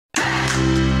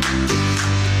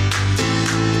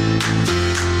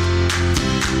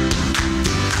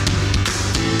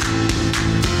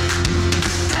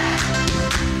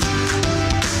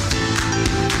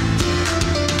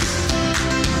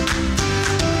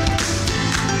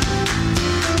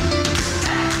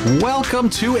Welcome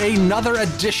to another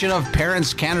edition of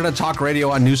Parents Canada Talk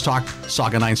Radio on News Talk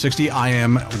Saga 960. I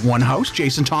am one host,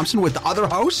 Jason Thompson, with the other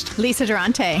host, Lisa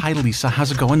Durante. Hi, Lisa.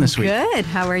 How's it going this week? Good.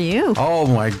 How are you? Oh,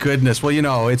 my goodness. Well, you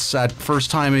know, it's that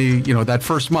first time, that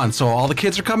first month. So all the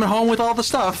kids are coming home with all the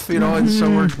stuff, and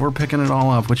so we're picking it all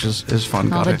up, which is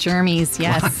fun. All the germies,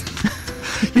 yes.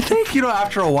 You think,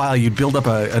 after a while you'd build up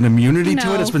an immunity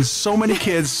to it? It's been so many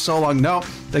kids so long. No,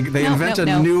 they invent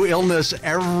a new illness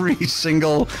every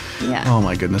single, oh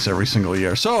my goodness, every single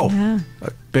year. So,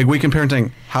 big week in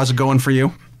parenting. How's it going for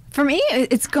you? For me,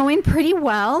 it's going pretty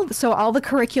well. So all the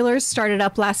curriculars started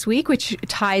up last week, which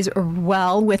ties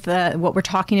well with what we're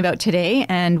talking about today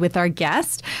and with our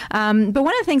guest. But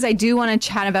one of the things I do want to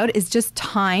chat about is just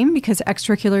time, because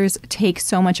extracurriculars take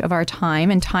so much of our time,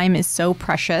 and time is so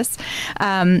precious.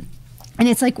 And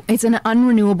it's an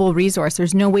unrenewable resource.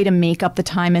 There's no way to make up the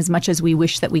time as much as we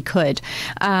wish that we could.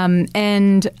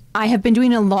 And I have been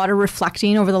doing a lot of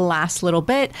reflecting over the last little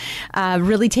bit,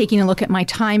 really taking a look at my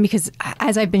time, because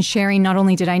as I've been sharing, not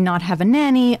only did I not have a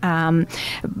nanny,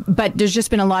 but there's just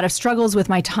been a lot of struggles with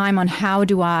my time on how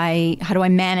do I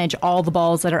manage all the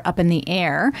balls that are up in the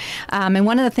air. And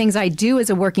one of the things I do as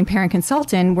a working parent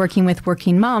consultant, working with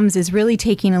working moms, is really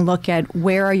taking a look at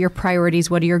where are your priorities,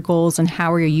 what are your goals, and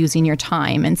how are you using your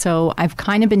time. And so I've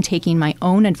kind of been taking my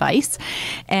own advice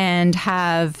and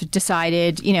have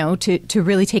decided, to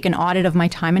really take an audit of my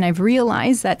time. And I've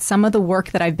realized that some of the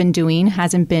work that I've been doing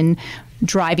hasn't been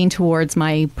driving towards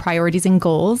my priorities and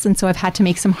goals. And so I've had to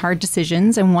make some hard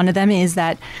decisions. And one of them is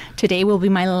that today will be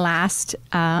my last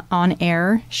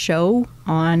on-air show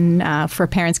for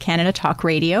Parents Canada Talk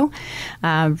Radio.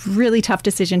 Really tough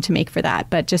decision to make for that,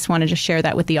 but just wanted to share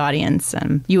that with the audience.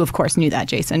 You, of course, knew that,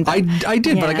 Jason. But, I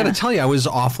did, but I got to tell you, I was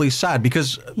awfully sad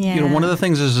because one of the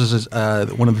things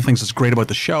one of the things that's great about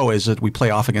the show is that we play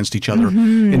off against each other,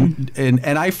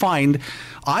 and I find.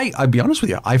 I'll be honest with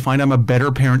you, I find I'm a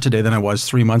better parent today than I was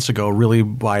 3 months ago, really,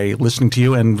 by listening to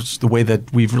you and the way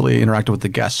that we've really interacted with the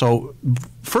guests. So,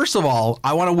 first of all,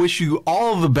 I want to wish you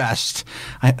all the best.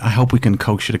 I hope we can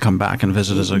coax you to come back and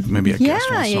visit as maybe a guest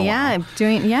once in a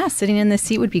while. Sitting in the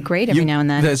seat would be great every now and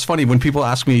then. It's funny when people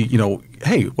ask me,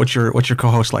 hey, what's your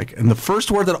co-host like? And the first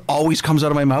word that always comes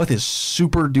out of my mouth is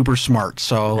super duper smart.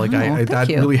 So that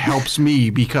really helps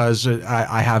me because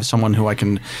I have someone who I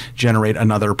can generate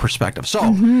another perspective.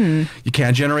 So you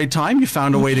can't generate time. You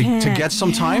found a way to get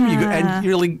some time. And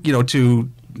really, to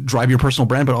drive your personal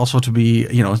brand, but also to be,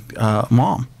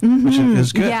 mom, which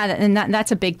is good. Yeah, and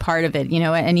that's a big part of it.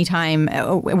 Anytime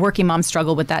working moms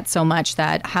struggle with that so much,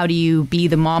 that how do you be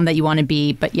the mom that you want to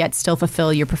be, but yet still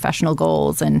fulfill your professional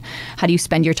goals, and how do you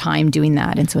spend your time doing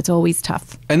that? And so it's always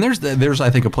tough. And there's I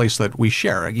think a place that we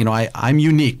share. I'm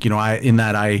unique. In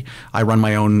that I run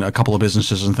my own a couple of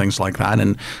businesses and things like that,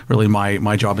 and really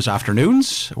my job is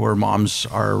afternoons, where moms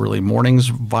are really mornings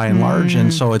by and large,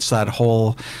 and so it's that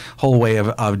whole way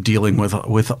of dealing with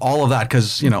all of that,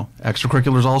 because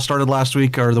extracurriculars all started last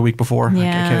week or the week before.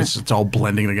 It's all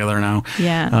blending together now.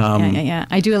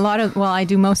 I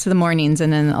do most of the mornings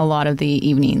and then a lot of the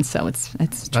evenings, so it's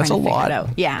trying to figure it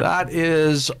out. That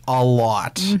is a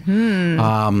lot.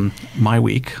 My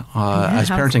week as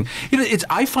parenting,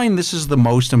 I find this is the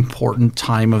most important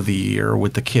time of the year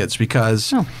with the kids,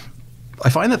 because I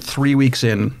find that 3 weeks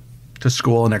in to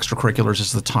school and extracurriculars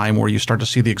is the time where you start to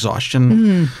see the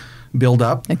exhaustion build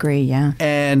up. Agree, yeah.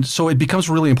 And so it becomes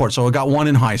really important. So I got one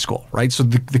in high school, right? So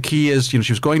the key is, she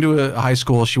was going to a high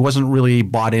school. She wasn't really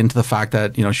bought into the fact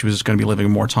that, she was going to be living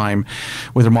more time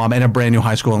with her mom in a brand new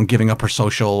high school and giving up her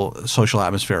social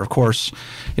atmosphere. Of course,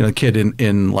 the kid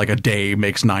in like a day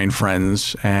makes 9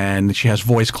 friends, and she has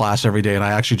voice class every day. And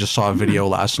I actually just saw a video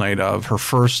last night of her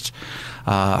first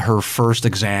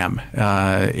exam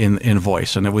in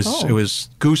voice, and it was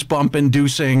goosebump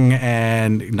inducing,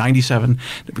 and 97.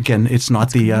 Again, it's not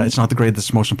the grade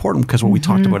that's most important, because what we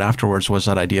talked about afterwards was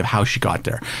that idea of how she got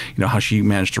there, how she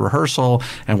managed to rehearsal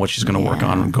and what she's going to work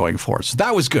on going forward. So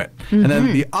that was good. And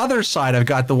then the other side, I've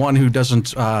got the one who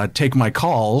doesn't take my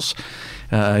calls.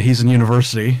 He's in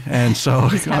university, and so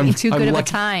he's having too good of a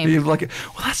time. Well,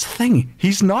 that's the thing.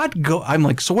 He's not I'm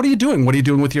like, so what are you doing? What are you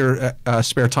doing with your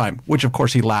spare time? Which, of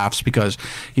course, he laughs because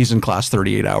he's in class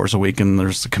 38 hours a week, and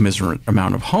there's the commiserate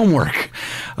amount of homework.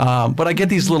 But I get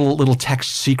these little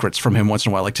text secrets from him once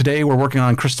in a while. Like today, we're working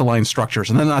on crystalline structures,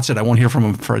 and then that's it. I won't hear from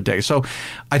him for a day. So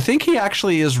I think he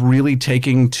actually is really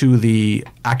taking to the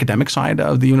academic side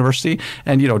of the university.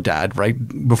 And, Dad,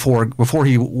 right, before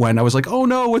he went, I was like, oh,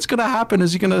 no, what's going to happen?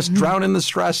 Is he going to drown in the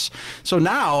stress? So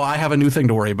now I have a new thing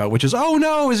to worry about, which is, oh,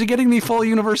 no, is he getting the full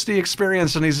university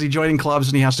experience? And is he joining clubs,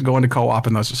 and he has to go into co-op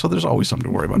and those? So there's always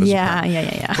something to worry about.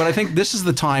 Yeah. But I think this is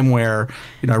the time where,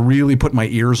 I really put my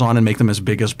ears on and make them as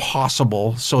big as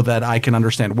possible so that I can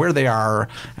understand where they are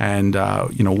and,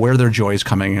 where their joy is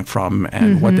coming from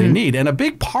and what they need. And a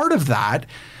big part of that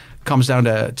comes down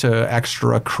to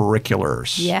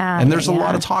extracurriculars. Yeah. And there's a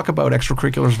lot of talk about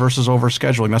extracurriculars versus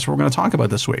overscheduling. That's what we're going to talk about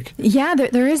this week. Yeah,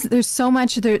 there's so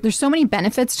much. There's so many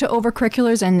benefits to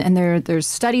overcurriculars, and there's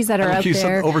studies that are out you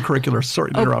there. Said overcurriculars.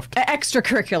 Sorry to interrupt.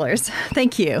 Extracurriculars.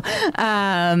 Thank you.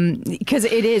 Because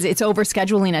it's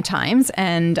overscheduling at times,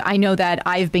 and I know that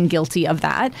I've been guilty of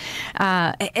that.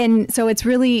 And so it's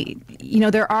really,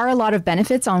 there are a lot of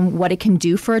benefits on what it can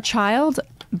do for a child.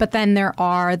 But then there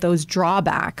are those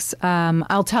drawbacks.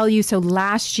 I'll tell you, so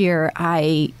last year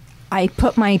I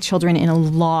put my children in a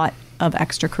lot of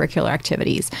extracurricular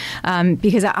activities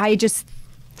because I just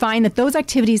find that those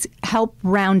activities help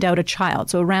round out a child.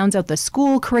 So it rounds out the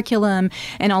school curriculum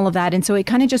and all of that. And so it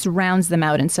kind of just rounds them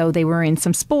out. And so they were in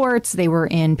some sports, they were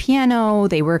in piano,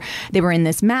 they were in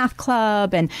this math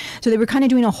club. And so they were kind of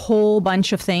doing a whole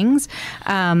bunch of things.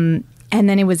 And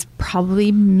then it was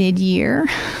probably mid-year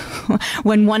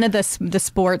when one of the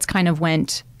sports kind of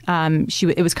went.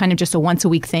 It was kind of just a once a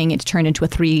week thing. It turned into a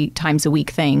 3 times a week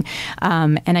thing,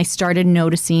 and I started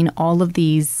noticing all of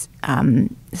these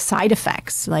side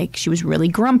effects. Like she was really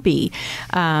grumpy,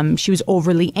 she was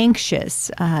overly anxious,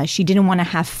 she didn't want to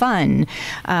have fun.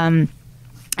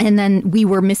 And then we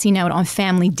were missing out on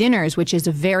family dinners, which is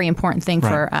a very important thing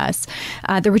for us.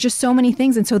 There were just so many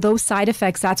things. And so those side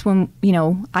effects, that's when,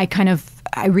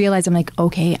 I realized I'm like,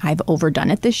 okay, I've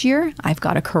overdone it this year. I've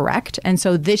got to correct. And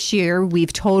so this year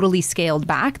we've totally scaled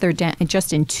back. They're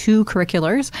just in 2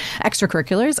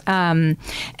 extracurriculars,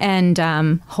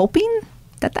 and hoping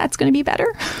that that's going to be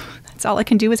better. That's all I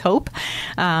can do is hope.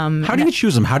 How do you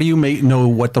choose them? How do you know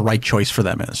what the right choice for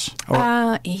them is?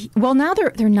 Well, now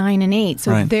they're 9 and 8,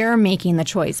 so they're making the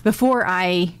choice. Before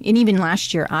and even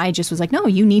last year, I just was like, no,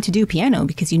 you need to do piano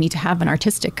because you need to have an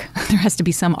artistic. There has to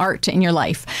be some art in your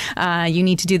life. You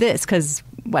need to do this because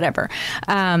whatever.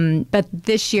 But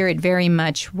this year, it very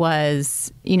much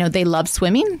was, they love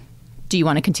swimming. Do you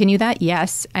want to continue that?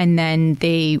 Yes. And then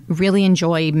they really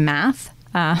enjoy math.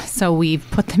 So we've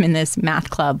put them in this math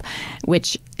club,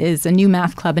 which is a new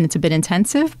math club, and it's a bit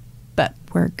intensive, but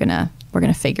we're gonna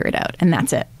figure it out, and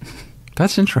that's it.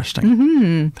 That's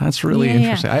interesting. That's really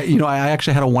interesting. Yeah. I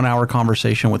actually had a 1-hour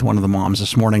conversation with one of the moms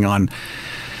this morning on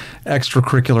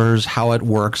extracurriculars, how it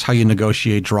works, how you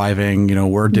negotiate driving,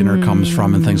 where dinner comes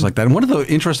from and things like that. And one of the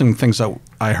interesting things that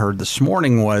I heard this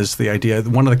morning was the idea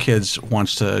that one of the kids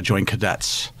wants to join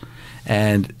cadets.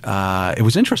 And it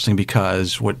was interesting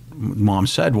because what Mom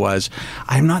said was,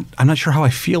 I'm not sure how I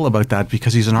feel about that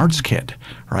because he's an arts kid,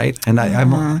 right? And I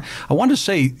want to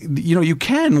say, you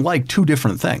can like 2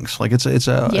 different things. Like it's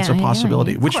a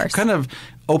possibility, which kind of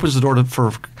opens the door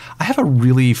for. I have a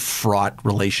really fraught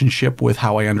relationship with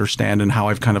how I understand and how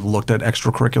I've kind of looked at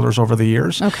extracurriculars over the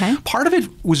years. Okay. Part of it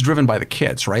was driven by the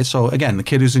kids, right? So again, the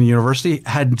kid who's in university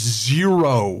had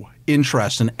 0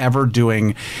 interest in ever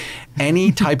doing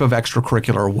any type of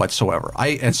extracurricular whatsoever.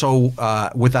 And so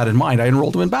with that in mind, I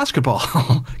enrolled him in basketball.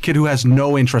 Kid who has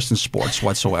no interest in sports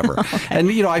whatsoever. Okay. And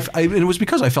it was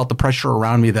because I felt the pressure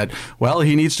around me that, well,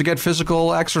 he needs to get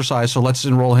physical exercise, so let's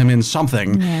enroll him in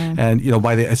something. Yeah. And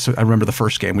I remember the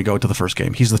first game. We go to the first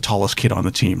game. He's the tallest kid on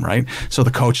the team, right? So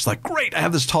the coach is like, great, I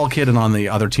have this tall kid, and on the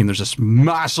other team there's this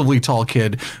massively tall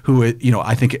kid who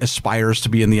I think aspires to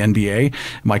be in the NBA.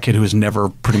 My kid who has never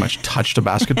pretty much touched a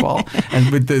basketball, and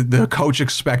with the coach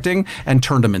expecting, and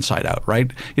turned him inside out,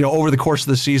 right? Over the course of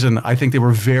the season, I think they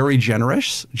were very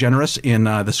generous in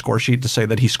the score sheet to say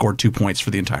that he scored 2 points for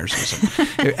the entire season.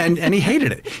 and he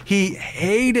hated it. He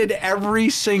hated every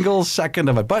single second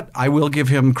of it. But I will give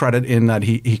him credit in that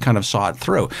he kind of saw it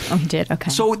through. Oh, he did?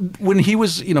 Okay. So when he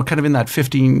was, kind of in that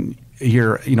 15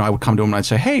 year, I would come to him and I'd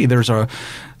say, hey, there's a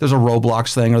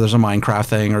Roblox thing, or there's a Minecraft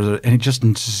thing, and it just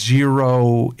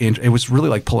 0. It was really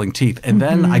like pulling teeth. And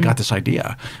then I got this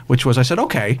idea, which was I said,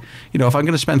 okay, if I'm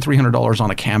going to spend $300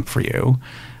 on a camp for you,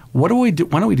 what do we do?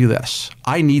 Why don't we do this?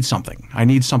 I need something. I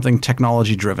need something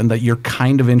technology driven that you're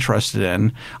kind of interested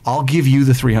in. I'll give you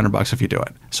the $300 if you do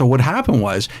it. So what happened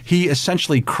was he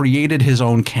essentially created his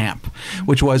own camp,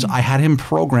 which was I had him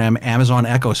program Amazon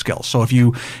Echo skills. So if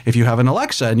you have an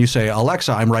Alexa and you say,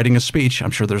 Alexa, I'm writing a speech.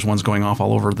 I'm sure there's ones going off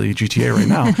all over the GTA right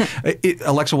now.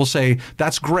 Alexa will say,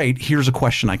 that's great. Here's a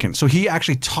question I can. So he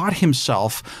actually taught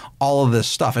himself all of this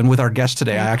stuff. And with our guest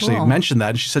today, I actually mentioned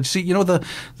that. And she said, see, the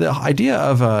idea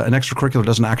of an extracurricular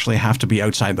doesn't actually have to be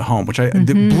outside the home, which it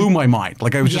blew my mind.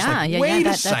 Like I was just like, wait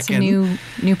a second. That's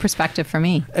a new perspective for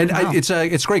me. And wow.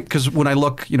 It's great because when I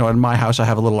look, in my house, I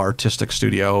have a little artistic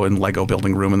studio and Lego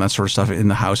building room and that sort of stuff in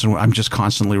the house. And I'm just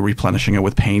constantly replenishing it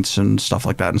with paints and stuff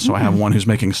like that. And so I have one who's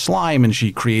making slime, and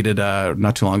she created,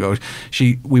 not too long ago,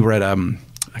 we were at a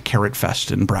Carrot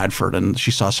Fest in Bradford, and she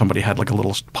saw somebody had like a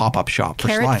little pop-up shop for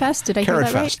slime. Carrot Fest? Did I hear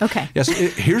that right? Okay. Yes.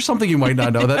 Here's something you might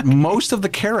not know, that most of the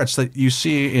carrots that you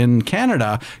see in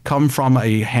Canada come from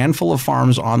a handful of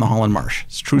farms on the Holland Marsh.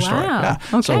 It's a true story. Yeah.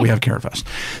 Okay. So we have Carrot Fest.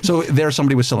 So there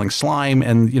somebody was selling slime,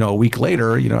 and a week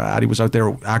later, Addie was out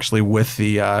there actually with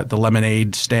the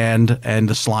lemonade stand and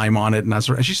the slime on it,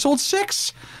 and she sold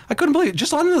 6. I couldn't believe it.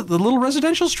 Just on the little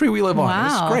residential street we live on. Wow.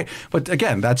 It's great. But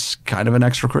again, that's kind of an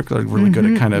extracurricular, really good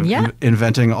at kind of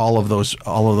inventing all of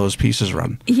those pieces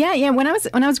around. Yeah. When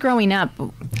I was growing up,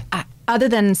 other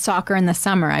than soccer in the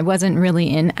summer, I wasn't really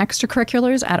in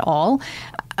extracurriculars at all.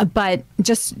 But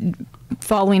just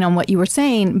following on what you were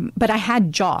saying, but I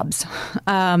had jobs.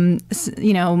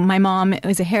 My mom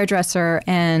was a hairdresser,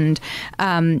 and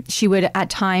she would at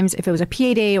times, if it was a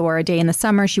PA day or a day in the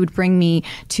summer, she would bring me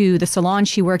to the salon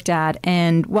she worked at.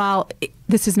 And while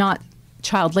this is not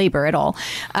child labor at all,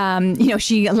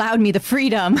 she allowed me the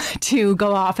freedom to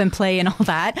go off and play and all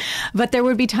that. But there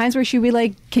would be times where she'd be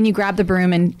like, can you grab the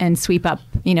broom and sweep up,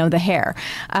 the hair?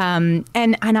 And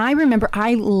I remember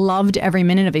I loved every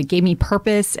minute of it. It gave me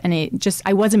purpose, and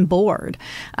I wasn't bored.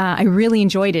 I really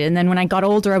enjoyed it. And then when I got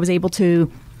older, I was able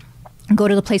to go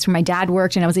to the place where my dad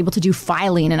worked, and I was able to do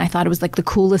filing, and I thought it was like the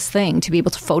coolest thing to be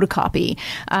able to photocopy.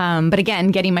 But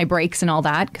again, getting my breaks and all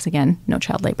that, because again, no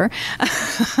child labor.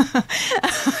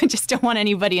 I just don't want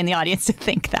anybody in the audience to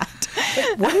think that.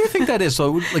 What do you think that is?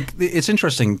 So, it's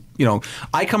interesting.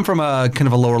 I come from a kind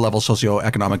of a lower level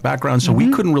socioeconomic background, so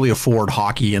we couldn't really afford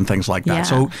hockey and things like that. Yeah.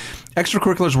 So,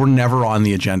 extracurriculars were never on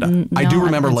the agenda. No, I do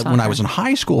remember when I was in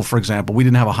high school, for example, we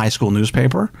didn't have a high school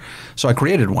newspaper, so I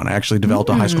created one. I actually developed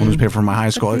a high school newspaper for my high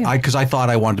school because I thought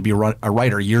I wanted to be a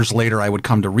writer. Years later, I would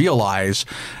come to realize,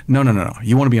 no.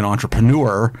 You want to be an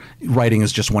entrepreneur. Writing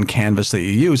is just one canvas that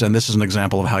you use, and this is an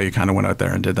example of how you kind of went out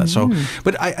there and did that. So,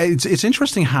 but it's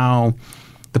interesting how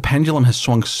the pendulum has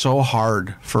swung so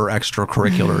hard for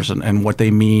extracurriculars and what they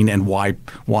mean, and why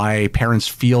parents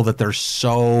feel that they're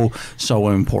so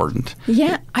important.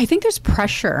 Yeah, I think there's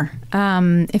pressure.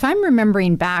 If I'm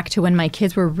remembering back to when my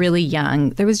kids were really young,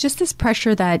 there was just this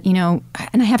pressure that, and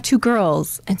I have 2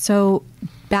 girls, and so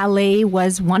ballet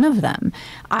was one of them.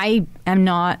 Like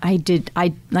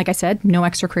I said, no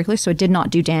extracurriculars, so I did not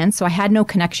do dance, so I had no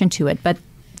connection to it. But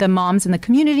the moms in the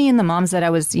community and the moms that I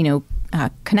was,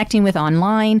 connecting with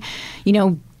online,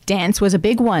 dance was a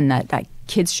big one that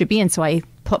kids should be in. So I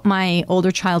put my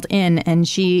older child in, and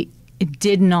she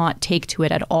did not take to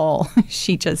it at all.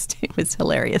 It was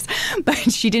hilarious, but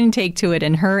she didn't take to it,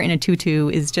 and her in a tutu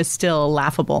is just still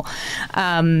laughable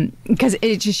because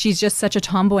she's just such a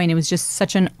tomboy, and it was just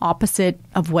such an opposite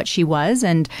of what she was,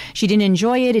 and she didn't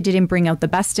enjoy it. It didn't bring out the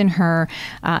best in her,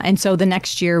 and so the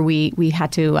next year we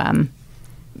had to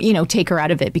take her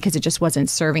out of it because it just wasn't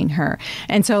serving her.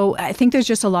 And so I think there's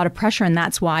just a lot of pressure, and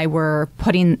that's why we're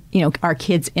putting, our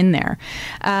kids in there.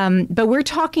 But we're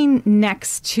talking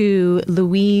next to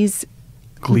Louise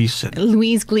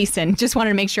Gleeson. Just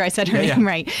wanted to make sure I said her name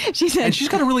right. She's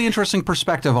got a really interesting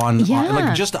perspective on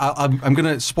I'm going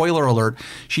to spoiler alert.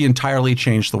 She entirely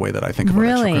changed the way that I think about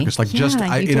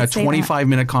extracurriculars. In a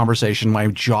 25-minute conversation, my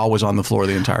jaw was on the floor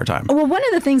the entire time. Well, one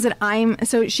of the things that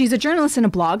she's a journalist and a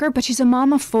blogger, but she's a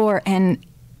mom of 4, and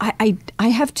I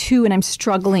have 2, and I'm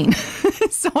struggling.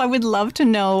 So I would love to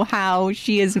know how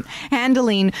she is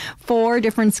handling 4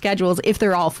 different schedules, if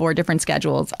they're all 4 different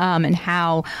schedules, and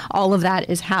how all of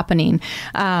that is happening.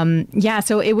 So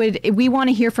we want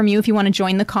to hear from you if you want to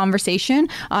join the conversation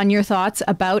on your thoughts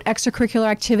about extracurricular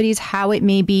activities, how it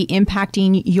may be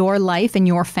impacting your life and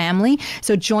your family.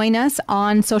 So join us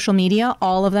on social media,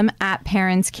 all of them at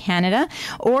Parents Canada,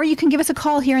 or you can give us a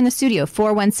call here in the studio,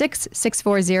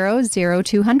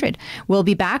 416-640-0200. We'll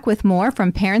be back with more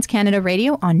from Parents Canada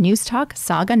Radio on News Talk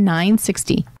Saga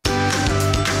 960.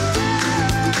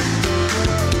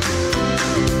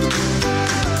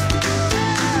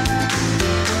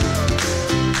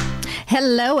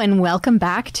 Hello and welcome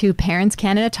back to Parents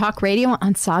Canada Talk Radio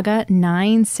on Saga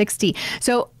 960.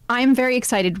 So I'm very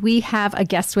excited. We have a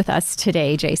guest with us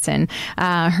today, Jason.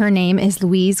 Her name is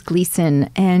Louise Gleeson,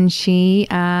 and she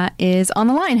is on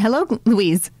the line. Hello,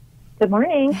 Louise. Good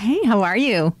morning. Hey, how are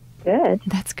you? Good.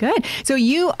 That's good. So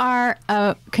you are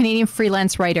a Canadian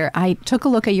freelance writer. I took a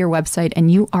look at your website,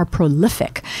 and you are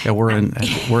prolific. Yeah, we're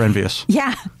envious.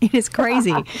 Yeah, it is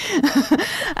crazy.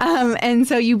 And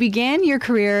so you began your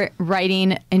career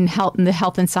writing in the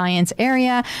health and science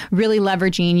area, really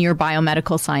leveraging your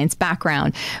biomedical science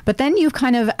background. But then you've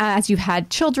kind of, as you've had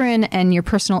children and your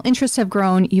personal interests have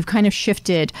grown, you've kind of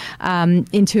shifted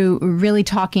into really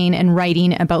talking and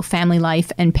writing about family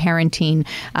life and parenting.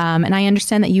 And I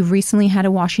understand that you've recently had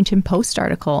a Washington Post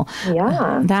article.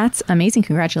 Yeah. That's amazing.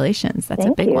 Congratulations. That's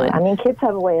a big one. I mean, kids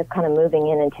have a way of kind of moving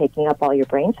in and taking up all your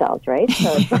brain cells, right?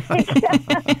 So it's like,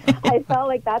 I felt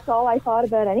like that's all I thought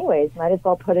about anyways. Might as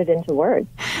well put it into words.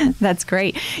 That's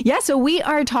great. Yeah, so we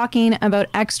are talking about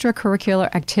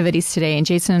extracurricular activities today. And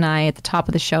Jason and I, at the top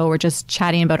of the show, were just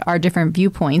chatting about our different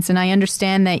viewpoints. And I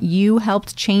understand that you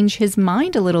helped change his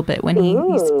mind a little bit when he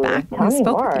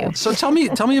spoke with you. So tell me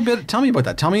about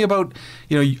that. Tell me about,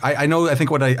 I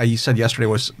think what I said yesterday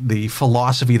was the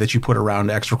philosophy that you put around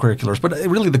extracurriculars. But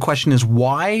really the question is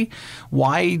why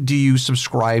do you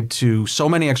subscribe to so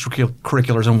many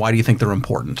extracurriculars, and why do you think they're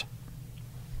important?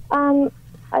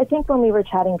 I think when we were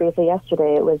chatting briefly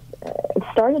yesterday, it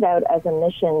started out as a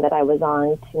mission that I was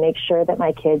on to make sure that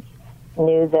my kids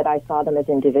knew that I saw them as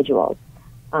individuals.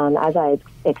 As I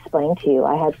explained to you,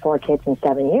 I had 4 kids in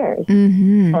 7 years,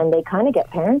 and they kind of get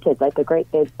parented like a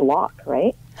great big block,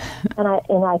 right? And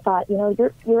I thought,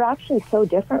 you're actually so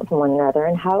different from one another,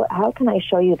 and how can I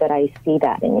show you that I see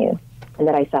that in you and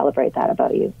that I celebrate that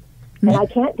about you? And I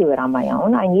can't do it on my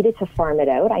own. I needed to farm it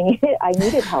out. I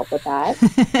needed help with that.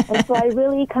 And so I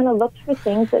really kind of looked for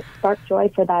things that sparked joy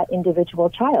for that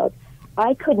individual child.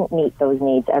 I couldn't meet those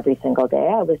needs every single day.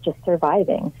 I was just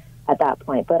surviving at that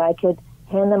point. But I could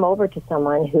hand them over to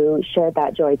someone who shared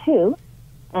that joy too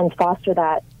and foster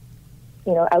that,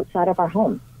 outside of our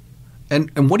home.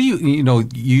 And what do you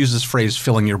use this phrase,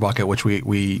 filling your bucket, which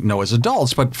we know as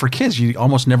adults, but for kids, you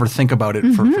almost never think about it.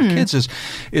 For kids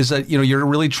is that, you're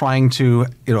really trying to,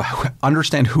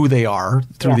 understand who they are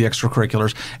through the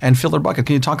extracurriculars and fill their bucket.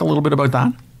 Can you talk a little bit about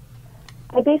that?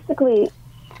 I basically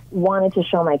wanted to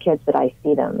show my kids that I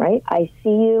see them, right? I see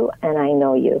you and I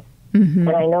know you. And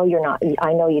I know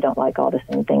I know you don't like all the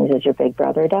same things as your big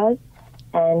brother does.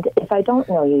 And if I don't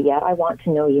know you yet, I want to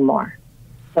know you more.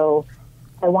 So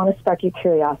I want to spark your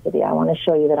curiosity. I want to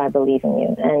show you that I believe in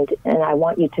you. And I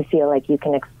want you to feel like you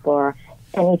can explore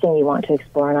anything you want to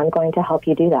explore, and I'm going to help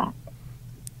you do that.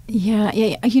 Yeah.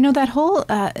 That whole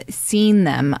seeing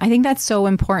them, I think that's so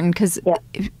important because,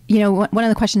 one of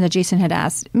the questions that Jason had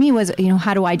asked me was,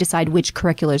 how do I decide which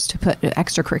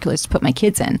extracurriculars to put my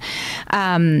kids in?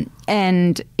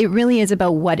 And it really is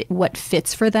about what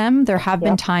fits for them. There have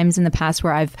been times in the past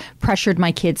where I've pressured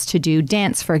my kids to do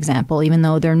dance, for example, even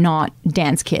though they're not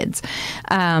dance kids.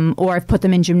 Or I've put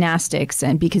them in gymnastics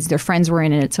and because their friends were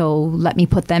in it, so let me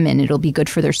put them in. It'll be good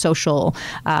for their social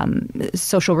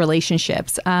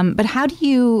relationships. But how do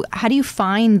you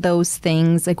find those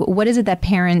things? Like, what is it that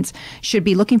parents should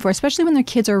be looking for, especially when their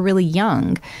kids are really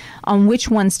young, on which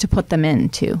ones to put them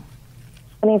into?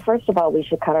 I mean, first of all, we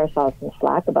should cut ourselves some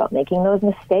slack about making those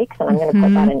mistakes, and I'm going to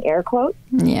put that in air quotes.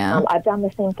 Yeah. I've done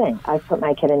the same thing. I've put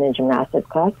my kid in a gymnastics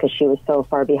class because she was so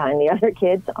far behind the other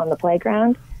kids on the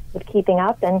playground with keeping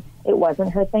up, and it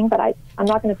wasn't her thing, but I'm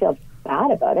not going to feel bad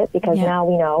about it because now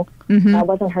we know that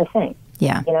wasn't her thing.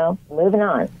 Yeah. Moving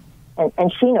on.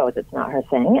 And she knows it's not her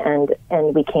thing,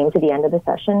 and we came to the end of the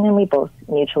session, and we both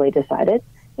mutually decided,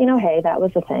 hey, that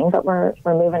was the thing, but we're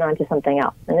moving on to something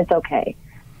else, and it's okay.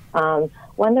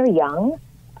 When they're young,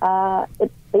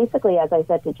 it's basically, as I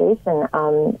said to Jason,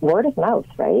 word of mouth,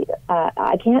 right?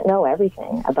 I can't know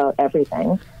everything about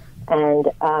everything. And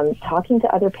talking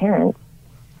to other parents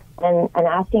and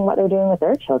asking what they're doing with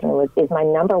their children is my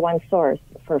number one source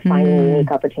for finding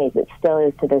unique opportunities. It still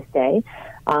is to this day.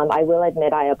 I will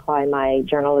admit I apply my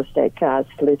journalistic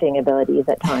sleuthing abilities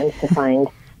at times to find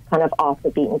kind of off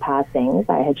the beaten path things.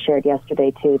 I had shared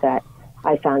yesterday, too, that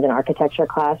I found an architecture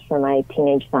class for my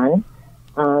teenage son.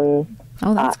 Oh,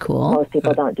 that's cool. Most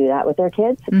people don't do that with their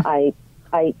kids. I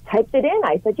typed it in.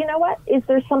 I said, you know what? Is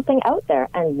there something out there?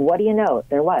 And what do you know?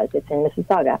 There was. It's in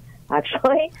Mississauga,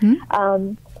 actually.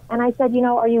 And I said,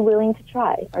 are you willing to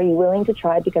try? Are you willing to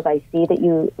try? Because I see that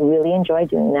you really enjoy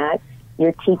doing that.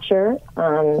 Your teacher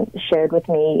shared with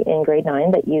me in grade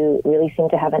 9 that you really seem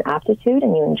to have an aptitude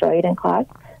and you enjoy it in class.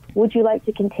 Would you like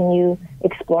to continue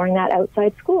exploring that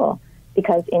outside school?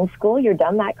 because in school you're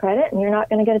done that credit and you're not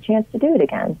going to get a chance to do it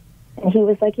again. And he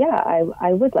was like, yeah,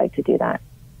 I would like to do that.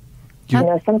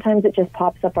 Sometimes it just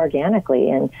pops up organically.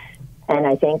 And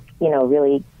I think,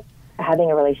 really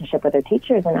having a relationship with their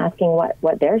teachers and asking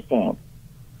what they're seeing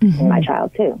in my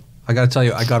child too. I got to tell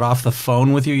you, I got off the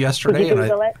phone with you yesterday. Did you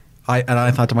Google it?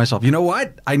 I thought to myself, you know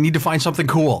what? I need to find something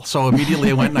cool. So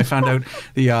immediately I went and I found out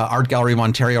the Art Gallery of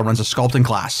Ontario runs a sculpting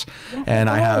class. And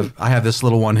I have this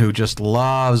little one who just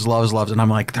loves. And I'm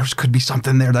like, there could be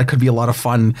something there. That could be a lot of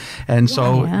fun. And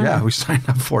so, we signed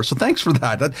up for it. So thanks for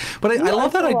that. But I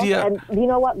love that idea. And you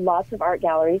know what? Lots of art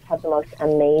galleries have the most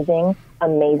amazing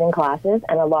classes.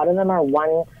 And a lot of them are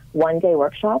one-day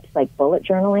workshops, like bullet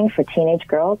journaling for teenage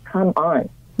girls. Come on.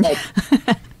 Like...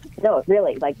 No,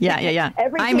 really.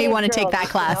 I may want to take that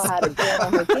class. Know how to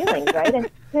journal her feelings, right? And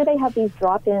here they have these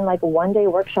drop-in, one-day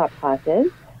workshop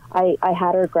classes. I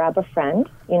had her grab a friend,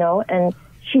 and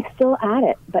she's still at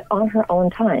it, but on her own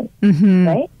time,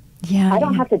 right? Yeah. I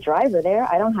don't have to drive her there.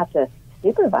 I don't have to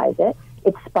supervise it.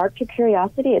 It sparked her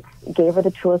curiosity. It gave her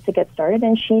the tools to get started,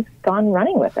 and she's gone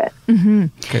running with it.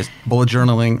 Okay, bullet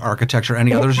journaling, architecture.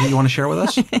 Any others that you want to share with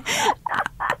us?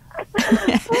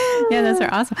 Yeah, those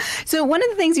are awesome. So one of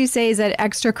the things you say is that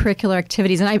extracurricular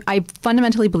activities, and I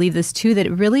fundamentally believe this too, that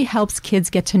it really helps kids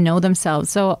get to know themselves.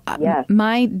 So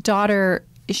my daughter,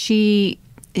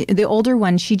 the older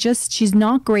one, she's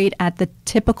not great at the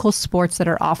typical sports that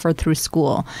are offered through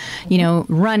school,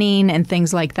 running and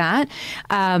things like that,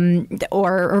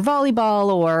 or volleyball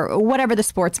or whatever the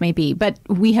sports may be. But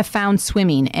we have found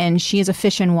swimming, and she is a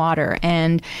fish in water,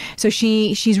 and so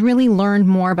she's really learned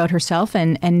more about herself.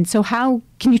 And so how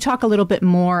can you talk a little bit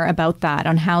more about that,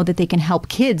 on how that they can help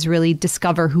kids really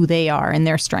discover who they are and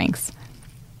their strengths?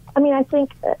 I mean, I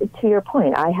think, to your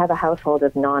point, I have a household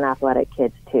of non-athletic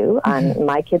kids, too.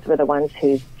 My kids were the ones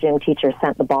whose gym teacher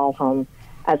sent the ball home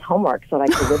as homework so that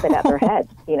I could whip it at their head,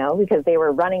 because they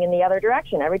were running in the other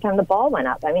direction every time the ball went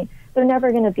up. I mean, they're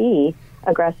never going to be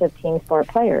aggressive team sport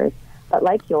players. But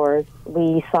like yours,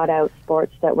 we sought out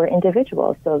sports that were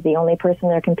individual. So the only person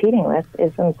they're competing with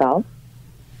is themselves.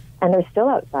 And they're still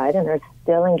outside, and they're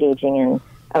still engaging in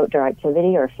outdoor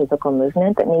activity or physical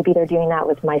movement, but maybe they're doing that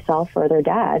with myself or their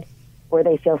dad where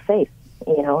they feel safe,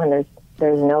 and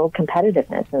there's no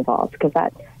competitiveness involved, because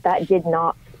that did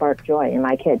not spark joy in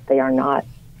my kids. They are not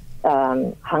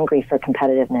hungry for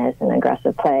competitiveness and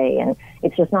aggressive play, and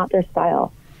it's just not their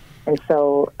style. And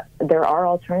so there are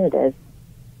alternatives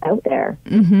out there.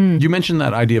 You mentioned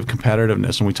that idea of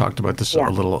competitiveness, and we talked about this a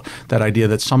little, that idea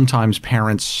that sometimes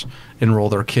parents enroll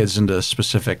their kids into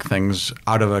specific things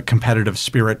out of a competitive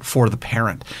spirit for the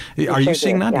parent. Are you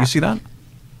seeing that? Do you see that?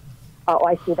 Oh,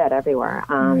 I see that everywhere.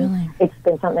 Really? It's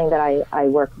been something that I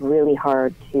work really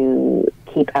hard to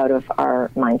keep out of our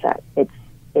mindset.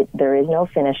 There is no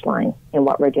finish line in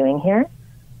what we're doing here.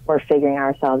 We're figuring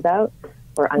ourselves out.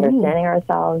 We're understanding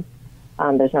ourselves.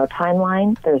 There's no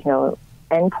timeline. There's no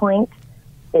endpoint.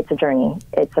 It's a journey.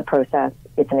 It's a process.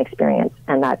 It's an experience,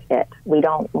 and that's it. We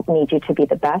don't need you to be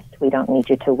the best. We don't need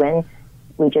you to win.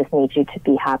 We just need you to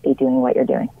be happy doing what you're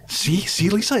doing. See,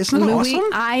 Lisa, isn't that Louis, awesome?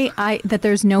 I that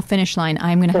there's no finish line.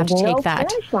 I'm going to have to take that.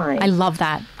 Finish line. I love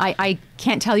that. I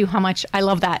can't tell you how much I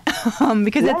love that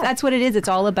because that's what it is. It's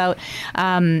all about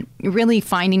really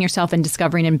finding yourself and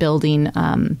discovering and building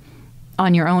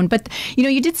on your own. But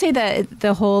you did say that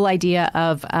the whole idea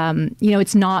of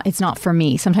it's not for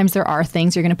me. Sometimes there are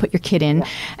things you're going to put your kid in,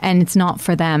 and it's not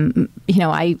for them.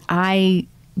 I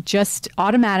just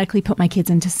automatically put my kids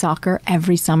into soccer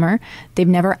every summer. They've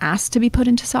never asked to be put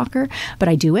into soccer, but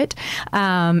I do it.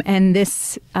 And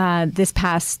this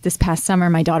past summer,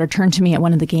 my daughter turned to me at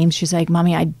one of the games. She's like,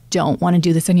 "Mommy, I don't want to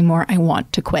do this anymore. I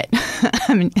want to quit."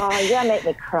 I mean, oh, yeah, make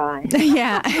me cry.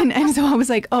 Yeah, and so I was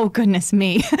like, "Oh goodness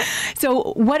me!"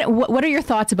 So what are your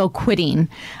thoughts about quitting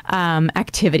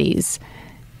activities?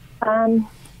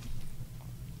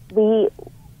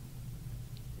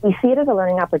 We see it as a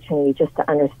learning opportunity just to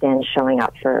understand showing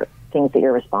up for things that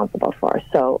you're responsible for.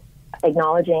 So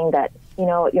acknowledging that,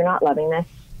 you're not loving this,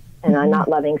 and I'm not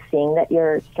loving seeing that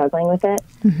you're struggling with it,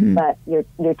 but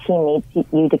your team needs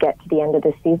you to get to the end of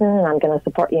this season, and I'm going to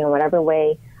support you in whatever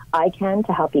way I can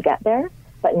to help you get there,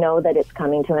 but know that it's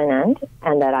coming to an end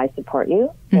and that I support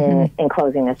you in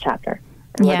closing this chapter.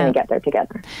 And we're going to get there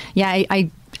together. Yeah,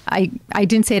 I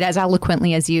didn't say it as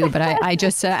eloquently as you, but I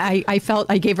just I felt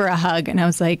I gave her a hug, and I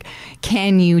was like,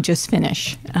 "Can you just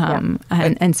finish?"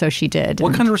 And so she did.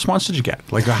 What kind of response did you get?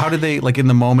 Like, how did they, like, in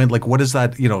the moment, like, what is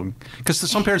that? Because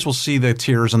some parents will see the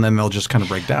tears and then they'll just kind of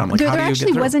break down. Like, there how do you actually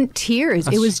get through? Wasn't tears.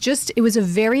 It was a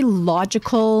very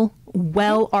logical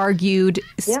well-argued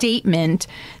statement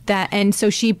and so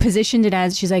she positioned it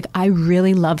as, she's like, I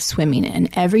really love swimming, and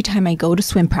every time I go to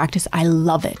swim practice, I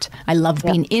love it. I love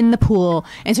being in the pool.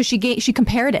 And so she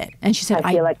compared it, and she said,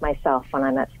 I feel like myself when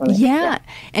I'm at swimming. Yeah.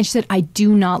 And she said, I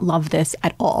do not love this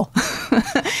at all.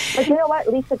 But you know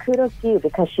what, Lisa, kudos to you,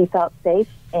 because she felt safe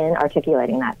in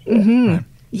articulating that to you. Mm-hmm.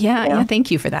 Yeah,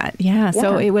 thank you for that. Yeah,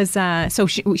 so it was. So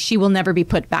she will never be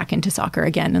put back into soccer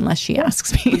again unless she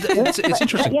asks me. It's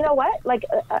interesting. But you know what? Like,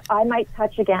 I might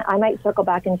touch again. I might circle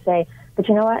back and say, but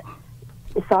you know what?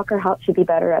 Soccer helped you be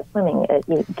better at swimming. It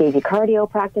gave you cardio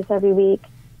practice every week,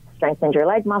 strengthened your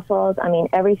leg muscles. I mean,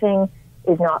 everything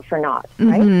is not for naught,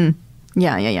 right? Mm-hmm.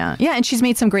 Yeah. And she's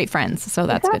made some great friends, so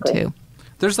that's good too.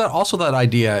 There's that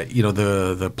idea,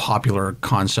 the popular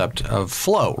concept of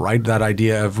flow, right? That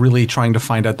idea of really trying to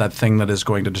find out that thing that is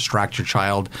going to distract your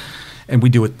child. And we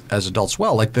do it as adults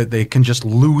well, like that they can just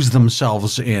lose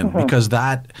themselves in, because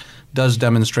that does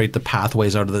demonstrate the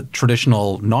pathways out of the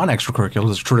traditional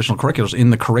non-extracurriculars, traditional curriculums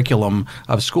in the curriculum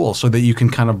of school, so that you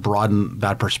can kind of broaden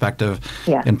that perspective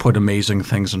and put amazing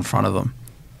things in front of them.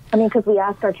 I mean, because we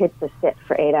ask our kids to sit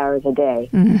for 8 hours a day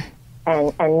and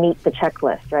meet the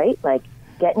checklist, right? Like,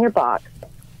 get in your box,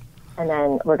 and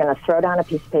then we're going to throw down a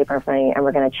piece of paper in front of you, and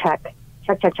we're going to check.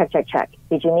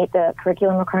 Did you meet the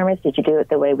curriculum requirements? Did you do it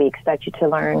the way we expect you to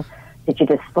learn? Did you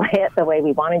display it the way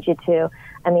we wanted you to?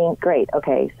 I mean, great.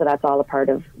 Okay, so that's all a part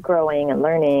of growing and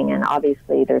learning, and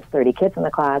obviously there's 30 kids in the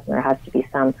class, and there has to be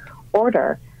some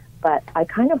order. But I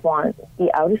kind of want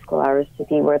the out-of-school hours to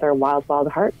be where their wild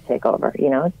hearts take over,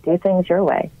 do things your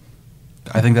way.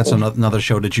 I think that's another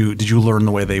show. Did you learn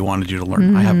the way they wanted you to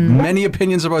learn? I have many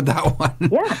opinions about that one.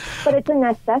 Yeah, but it's a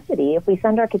necessity. If we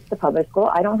send our kids to public school,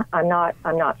 I'm not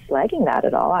slagging that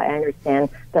at all. I understand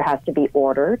there has to be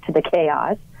order to the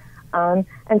chaos. And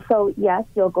so, yes,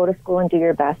 you'll go to school and do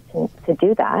your best to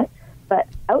do that. But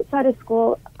outside of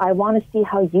school, I want to see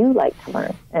how you like to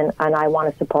learn, and I want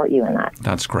to support you in that.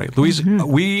 That's great. Louise,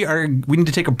 we need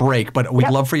to take a break, but we'd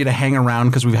love for you to hang around,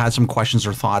 because we've had some questions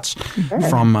or thoughts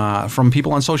from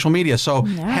people on social media. So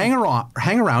hang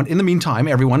around. In the meantime,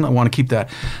 everyone, I want to keep the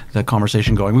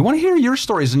conversation going. We want to hear your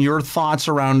stories and your thoughts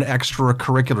around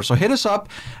extracurricular. So hit us up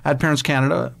at Parents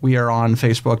Canada. We are on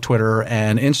Facebook, Twitter,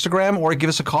 and Instagram, or give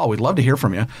us a call. We'd love to hear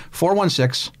from you.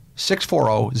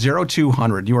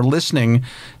 416-640-0200. You are listening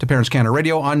to Parents Canada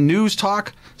Radio on News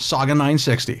Talk, Saga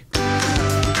 960.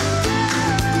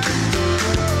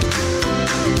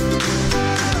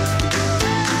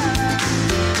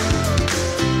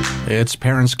 It's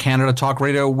Parents Canada Talk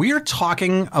Radio. We are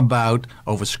talking about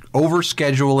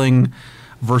overscheduling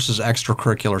versus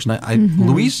extracurriculars. And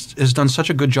Louise has done such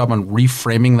a good job on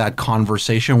reframing that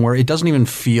conversation, where it doesn't even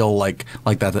feel like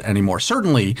that anymore.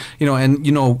 Certainly,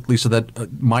 Lisa,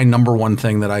 that my number one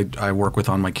thing that I work with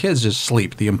on my kids is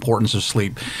sleep, the importance of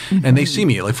sleep. And they see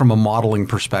me, like, from a modeling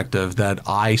perspective, that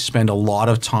I spend a lot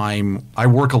of time, I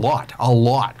work a lot,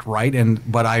 right?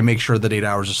 But I make sure that 8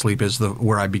 hours of sleep is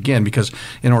where I begin, because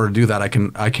in order to do that, I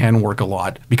can work a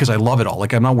lot because I love it all.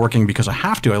 Like, I'm not working because I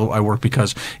have to. I work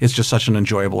because it's just such an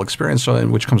enjoyable experience. So,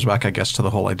 which comes back, I guess, to the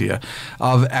whole idea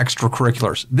of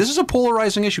extracurriculars. This is a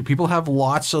polarizing issue. People have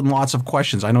lots and lots of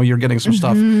questions. I know you're getting some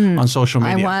stuff on social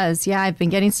media. I've been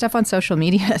getting stuff on social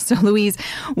media. So, Louise,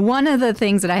 one of the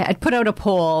things that I put out a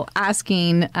poll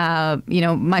asking,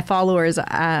 my followers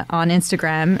on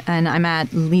Instagram, and I'm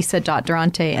at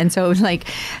lisa.durante. And so,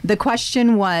 the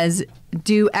question was,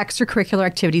 do extracurricular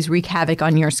activities wreak havoc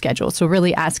on your schedule? So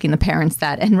really asking the parents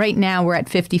that. And right now we're at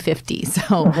 50-50.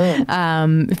 So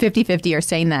 50-50 are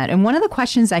saying that. And one of the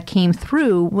questions that came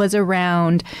through was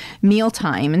around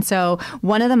mealtime. And so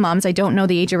one of the moms, I don't know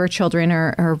the age of her children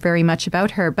or very much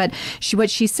about her, but what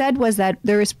she said was that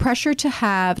there is pressure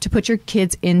to put your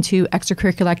kids into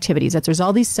extracurricular activities, that there's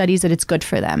all these studies that it's good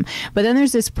for them. But then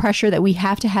there's this pressure that we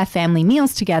have to have family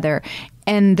meals together.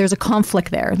 And there's a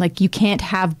conflict there. Like, you can't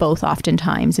have both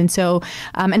oftentimes. And so,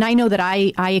 and I know that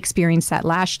I experienced that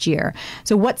last year.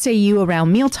 So what say you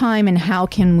around mealtime, and how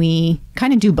can we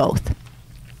kind of do both?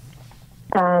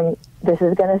 This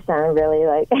is going to sound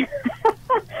really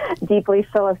deeply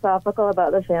philosophical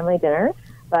about the family dinner.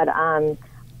 But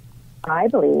I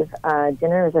believe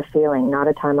dinner is a feeling, not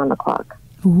a time on the clock.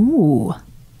 Ooh.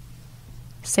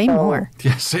 Say more.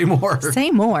 Yeah, say more.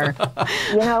 Say more.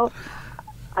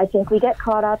 I think we get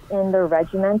caught up in the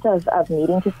regiment of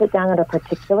needing to sit down at a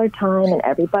particular time and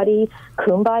everybody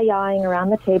kumbaya-ing around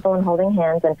the table and holding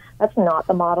hands, and that's not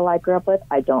the model I grew up with.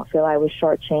 I don't feel I was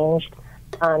shortchanged.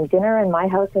 Dinner in my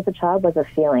house as a child was a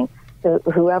feeling. So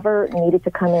whoever needed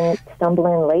to come in, stumble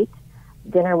in late,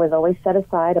 dinner was always set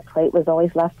aside. A plate was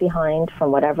always left behind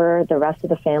from whatever the rest of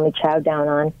the family chowed down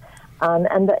on.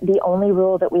 And the only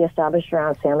rule that we established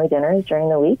around family dinners during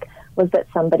the week was that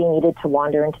somebody needed to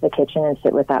wander into the kitchen and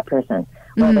sit with that person.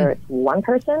 Whether it's one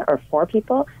person or 4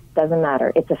 people, doesn't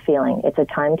matter. It's a feeling. It's a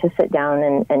time to sit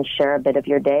down and share a bit of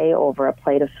your day over a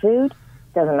plate of food.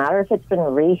 Doesn't matter if it's been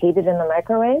reheated in the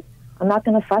microwave. I'm not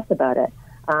going to fuss about it.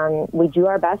 We do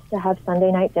our best to have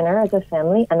Sunday night dinner as a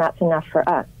family, and that's enough for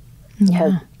us.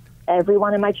 Because every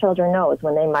one of my children knows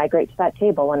when they migrate to that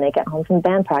table, when they get home from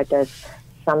band practice,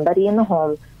 somebody in the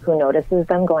home who notices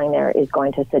them going there is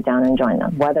going to sit down and join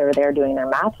them. Whether they're doing their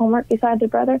math homework beside their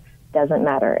brother, doesn't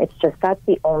matter. It's just that's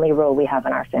the only rule we have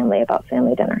in our family about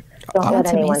family dinner. Don't let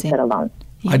anyone sit alone.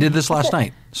 I did this last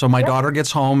night. So my daughter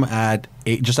gets home at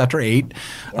 8, just after 8.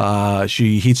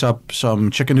 She heats up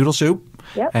some chicken noodle soup.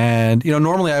 And,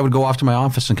 normally I would go off to my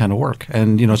office and kind of work.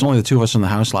 And, it's only the 2 of us in the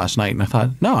house last night. And I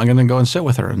thought, no, I'm going to go and sit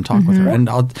with her and talk with her. And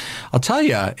I'll tell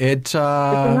you, it's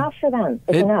enough for them.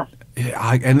 It's enough.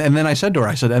 And then I said to her,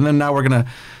 and then now we're going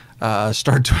to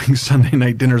start doing Sunday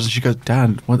night dinners. And she goes,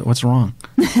 Dad, what's wrong?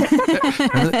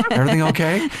 Everything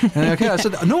okay? And okay, I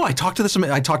said, no, I talked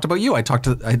about you. I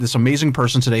had this amazing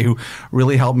person today who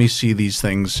really helped me see these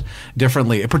things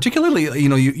differently. Particularly,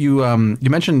 you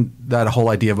mentioned that whole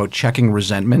idea about checking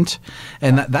resentment,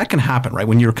 and that can happen, right?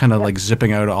 When you're kind of like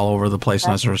zipping out all over the place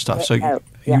and that sort of stuff. So do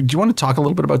you want to talk a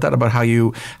little bit about that? About how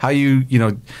you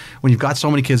when you've got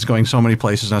so many kids going so many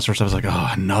places and that sort of stuff, it's like,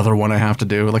 oh, another one I have to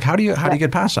do. Like, how do you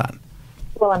get past that?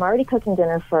 Well, I'm already cooking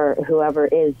dinner for whoever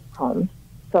is home.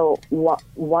 So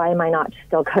why am I not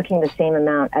still cooking the same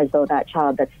amount as though that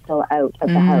child that's still out of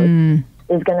the house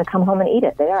is going to come home and eat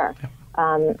it? They are.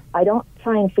 I don't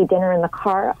try and feed dinner in the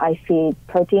car. I feed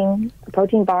a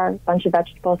protein bar, bunch of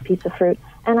vegetables, piece of fruit,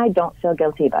 and I don't feel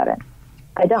guilty about it.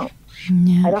 I don't.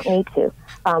 I don't need to.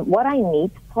 What I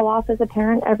need to pull off as a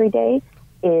parent every day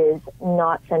is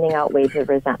not sending out waves of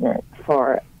resentment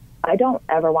I don't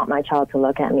ever want my child to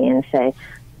look at me and say,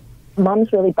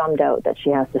 Mom's really bummed out that she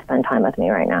has to spend time with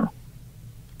me right now.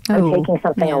 I'm taking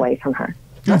something away from her.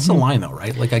 That's the line, though,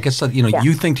 right? Like, I guess that,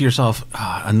 you think to yourself,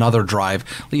 another drive.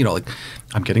 Like,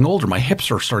 I'm getting older. My hips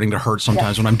are starting to hurt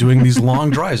sometimes when I'm doing these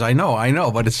long drives. I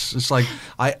know, but it's like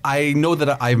I know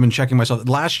that I've been checking myself.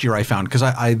 Last year, I found because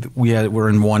we're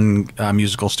in one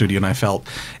musical studio, and I felt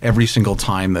every single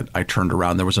time that I turned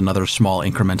around, there was another small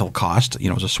incremental cost.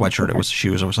 It was a sweatshirt, it was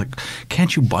shoes. I was like,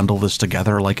 can't you bundle this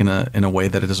together, like in a way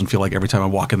that it doesn't feel like every time I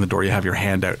walk in the door, you have your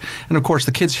hand out. And of course,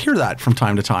 the kids hear that from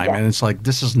time to time, and it's like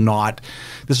this is not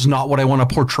what I want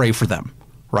to portray for them.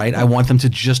 Right? I want them to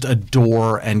just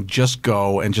adore and just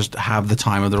go and just have the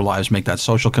time of their lives, make that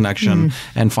social connection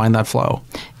and find that flow.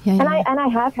 And I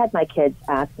have had my kids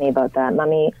ask me about that.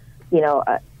 Mommy,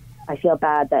 I feel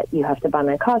bad that you have to buy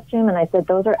my costume. And I said,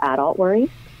 those are adult worries.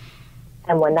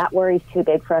 And when that worry is too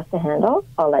big for us to handle,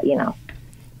 I'll let you know.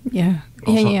 Yeah.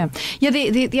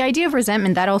 The idea of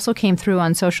resentment that also came through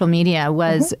on social media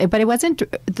was, but it wasn't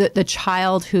the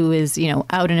child who is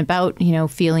out and about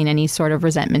feeling any sort of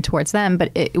resentment towards them,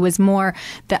 but it was more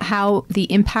that how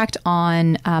the impact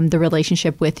on the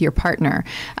relationship with your partner.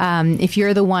 If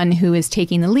you're the one who is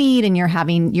taking the lead and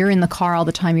you're in the car all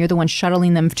the time, you're the one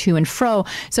shuttling them to and fro.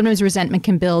 Sometimes resentment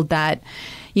can build that.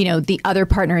 The other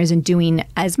partner isn't doing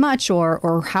as much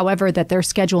or however that their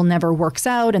schedule never works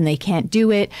out and they can't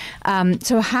do it.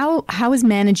 So how is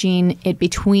managing it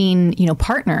between,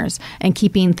 partners and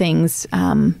keeping things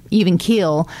even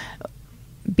keel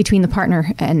between the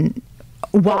partner and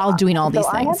while doing all these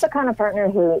things? I have the kind of partner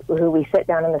who we sit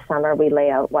down in the summer, we lay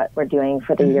out what we're doing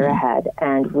for the year ahead,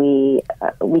 and we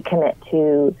commit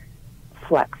to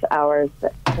flex hours.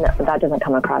 That doesn't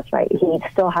come across right. He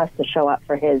still has to show up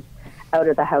for his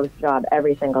out-of-the-house job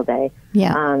every single day.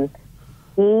 Yeah.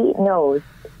 He knows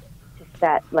to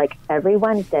set, like, every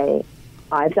Wednesday,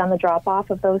 I've done the drop-off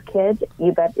of those kids.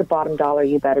 You bet your bottom dollar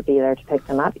you better be there to pick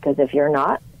them up, because if you're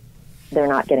not, they're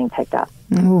not getting picked up.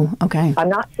 Ooh, okay. I'm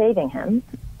not saving him.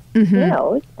 He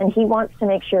knows, and he wants to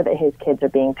make sure that his kids are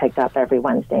being picked up every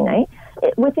Wednesday night.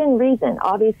 Within reason.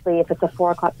 Obviously, if it's a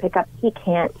 4 o'clock pickup, he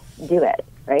can't do it,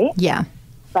 right? Yeah.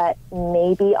 But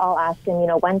maybe I'll ask him,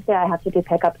 Wednesday I have to do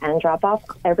pickup and drop off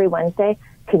every Wednesday.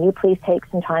 Can you please take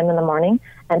some time in the morning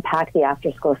and pack the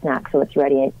after school snack so it's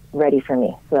ready for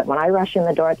me, so that when I rush in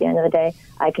the door at the end of the day,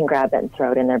 I can grab it and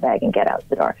throw it in their bag and get out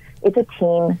the door. It's a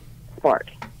team sport.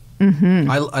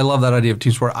 I love that idea of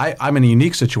team sport. I'm in a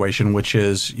unique situation, which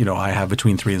is, I have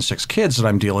between 3 and 6 kids that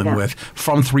I'm dealing with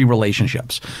from 3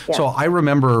 relationships. Yeah. So I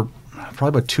remember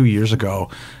probably about 2 years ago,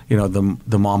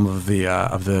 the mom of the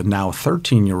now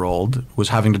 13-year-old was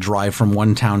having to drive from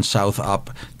one town south up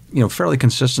fairly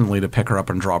consistently to pick her up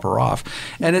and drop her off.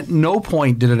 And at no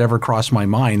point did it ever cross my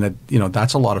mind that,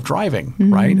 that's a lot of driving,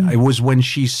 right? It was when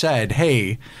she said,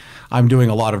 hey, I'm doing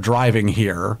a lot of driving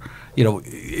here.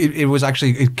 It was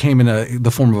actually, it came in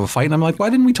the form of a fight. And I'm like, why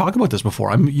didn't we talk about this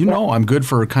before? I'm good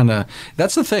for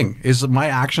that's the thing, is my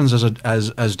actions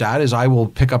as dad is I will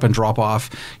pick up and drop off.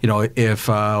 If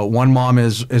one mom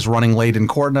is running late in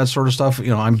court and that sort of stuff,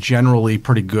 I'm generally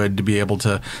pretty good to be able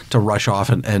to rush off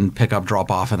and pick up,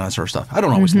 drop off and that sort of stuff. I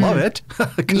don't always love it.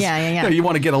 You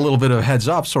want to get a little bit of heads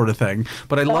up sort of thing.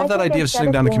 But I love that idea of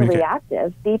sitting down to communicate.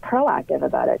 Reactive, be proactive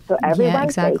about it. So every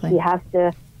Wednesday he has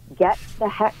to get the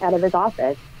heck out of his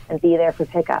office and be there for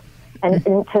pickup. And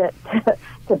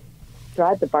to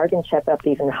drive the bargain chip up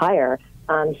even higher,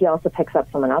 he also picks up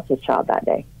someone else's child that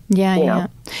day. Yeah,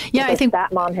 I think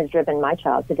that mom has driven my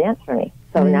child to dance for me.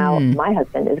 So now my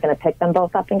husband is going to pick them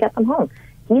both up and get them home.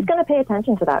 He's going to pay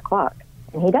attention to that clock,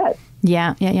 and he does.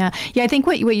 Yeah. I think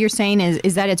what you're saying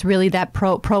is that it's really that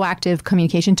proactive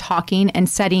communication, talking and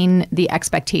setting the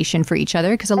expectation for each other.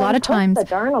 Because a lot of times the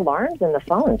darn alarms in the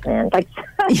phones, man. Like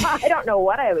I don't know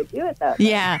what I would do with those.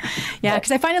 Yeah.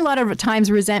 Because I find a lot of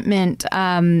times resentment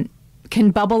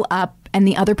can bubble up, and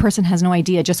the other person has no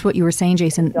idea. Just what you were saying,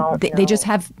 Jason. They just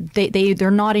have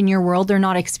they're not in your world. They're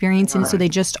not experiencing, so they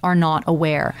just are not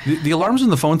aware. The alarms in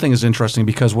the phone thing is interesting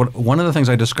because one of the things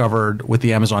I discovered with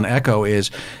the Amazon Echo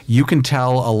is you can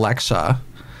tell Alexa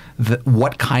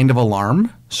what kind of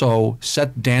alarm. So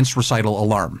set dance recital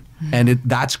alarm. And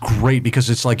that's great because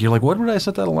it's like, you're like, what did I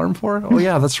set that alarm for? Oh,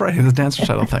 yeah, that's right. The dance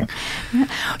recital thing.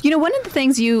 One of the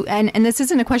things and this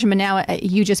isn't a question, but now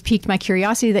you just piqued my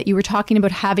curiosity that you were talking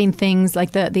about having things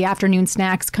like the afternoon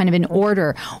snacks kind of in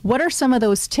order. What are some of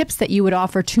those tips that you would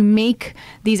offer to make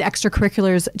these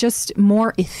extracurriculars just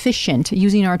more efficient,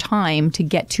 using our time to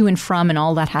get to and from and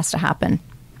all that has to happen?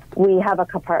 We have a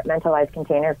compartmentalized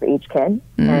container for each kid,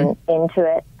 and into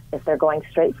it, if they're going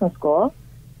straight from school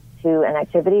to an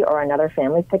activity or another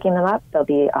family's picking them up, there'll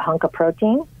be a hunk of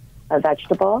protein, a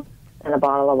vegetable, and a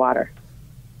bottle of water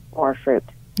or fruit.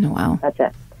 Oh, wow. That's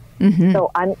it.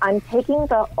 So I'm taking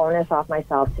the onus off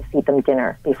myself to feed them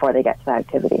dinner before they get to the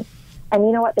activity. And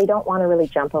you know what? They don't want to really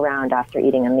jump around after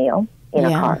eating a meal in a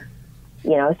car.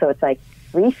 So it's like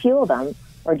refuel them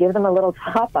or give them a little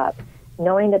top up,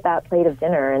 knowing that plate of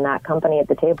dinner and that company at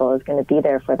the table is going to be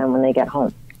there for them when they get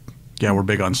home. Yeah, we're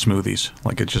big on smoothies.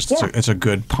 Like it's a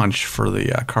good punch for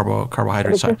the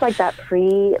carbohydrate it's side. It's just like that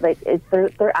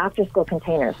they're after school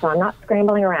containers. So I'm not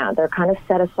scrambling around. They're kind of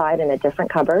set aside in a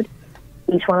different cupboard.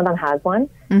 Each one of them has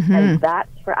one, and that's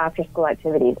for after school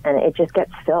activities. And it just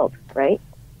gets filled, right?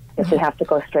 If we have to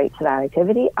go straight to that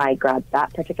activity, I grab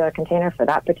that particular container for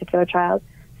that particular child,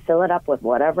 fill it up with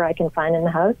whatever I can find in the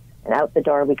house, and out the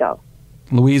door we go.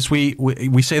 Louise, we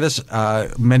say this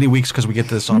many weeks because we get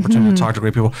this opportunity to talk to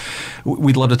great people.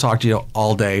 We'd love to talk to you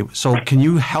all day. So can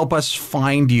you help us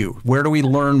find you? Where do we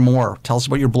learn more? Tell us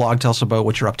about your blog. Tell us about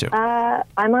what you're up to.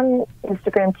 I'm on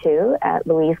Instagram, too, at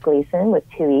Louise Gleeson with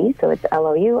 2 E's. So it's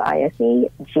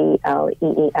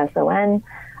LouiseGleeson.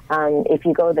 If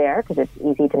you go there, because it's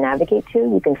easy to navigate to,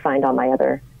 you can find all my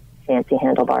other fancy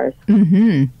handlebars.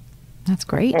 That's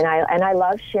great. And I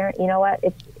love sharing. You know what?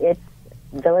 It's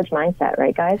village mindset,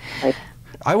 right, guys? Like,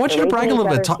 I want you to brag a little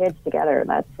bit. Kids together.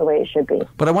 That's the way it should be.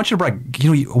 But I want you to brag.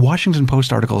 A Washington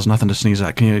Post article is nothing to sneeze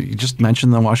at. Can you just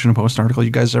mention the Washington Post article?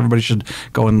 You guys, everybody should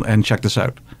go and check this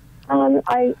out.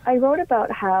 I wrote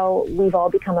about how we've all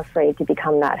become afraid to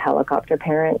become that helicopter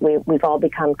parent. We've all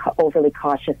become overly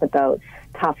cautious about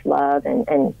tough love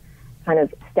and kind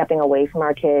of stepping away from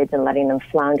our kids and letting them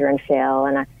flounder and fail.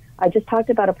 And I just talked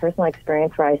about a personal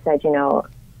experience where I said,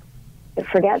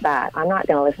 forget that. I'm not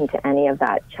going to listen to any of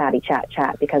that chatty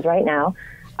chat because right now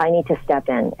I need to step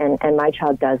in and my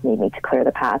child does need me to clear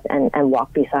the path and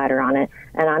walk beside her on it.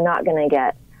 And I'm not going to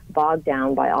get bogged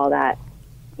down by all that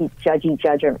judgment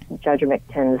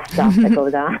stuff that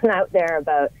goes on out there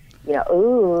about,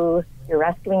 ooh, you're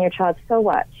rescuing your child. So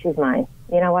what? She's mine.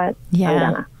 You know what? Yeah.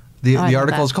 I'm gonna. The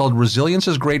article is called "Resilience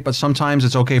is Great, but Sometimes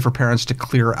It's Okay for Parents to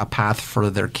Clear a Path for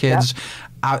Their Kids."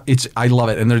 Yep. I love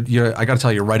it, and I got to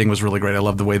tell you, your writing was really great. I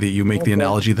love the way that you make the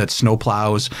analogy that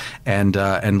snowplows and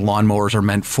lawnmowers are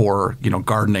meant for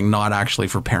gardening, not actually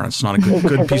for parents. Not a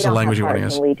good piece of language you're writing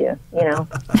is. We do, Yeah.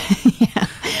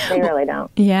 They really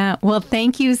don't. Yeah. Well,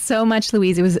 thank you so much,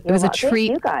 Louise. It was a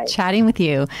treat chatting with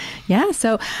you. Yeah.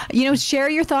 So, share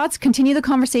your thoughts. Continue the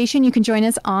conversation. You can join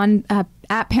us on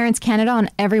at Parents Canada on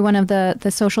every one of the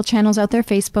social channels out there,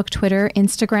 Facebook, Twitter,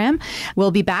 Instagram.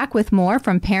 We'll be back with more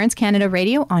from Parents Canada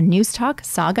Radio on News Talk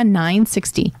Saga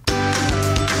 960.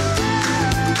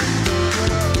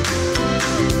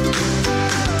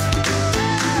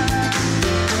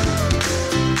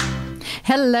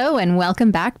 Hello and welcome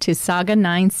back to Saga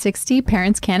 960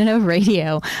 Parents Canada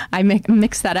Radio. I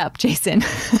mixed that up, Jason,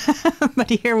 but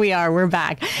here we are. We're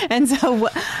back, and so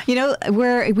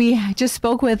we just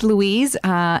spoke with Louise,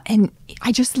 and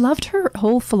I just loved her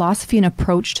whole philosophy and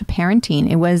approach to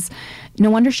parenting. It was no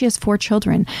wonder she has 4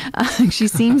 children. She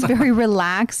seems very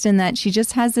relaxed in that she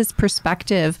just has this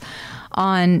perspective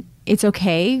on. It's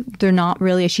okay. They're not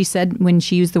really, as she said, when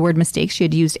she used the word mistakes, she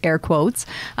had used air quotes,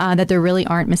 that there really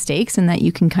aren't mistakes and that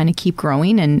you can kind of keep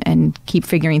growing and keep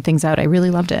figuring things out. I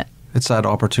really loved it. It's that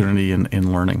opportunity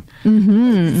in learning.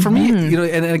 For me,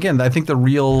 and again, I think the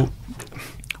real...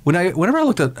 Whenever I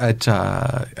looked at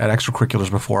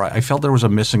extracurriculars before, I felt there was a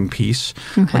missing piece.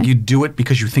 Okay. Like you do it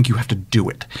because you think you have to do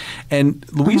it. And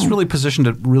Louise really positioned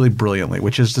it really brilliantly,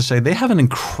 which is to say they have an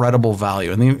incredible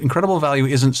value. And the incredible value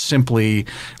isn't simply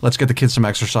let's get the kids some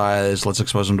exercise, let's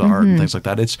expose them to art and things like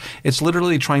that. It's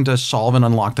literally trying to solve and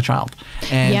unlock the child.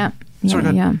 And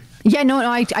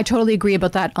I totally agree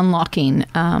about that unlocking.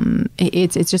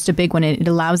 It's just a big one. It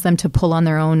allows them to pull on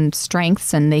their own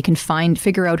strengths and they can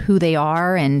figure out who they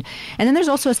are. And then there's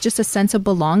also just a sense of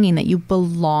belonging, that you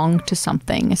belong to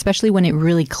something, especially when it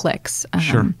really clicks.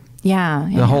 Sure. Yeah.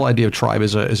 The whole idea of tribe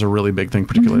is a really big thing,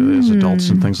 particularly as adults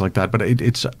and things like that. But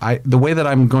the way that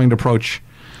I'm going to approach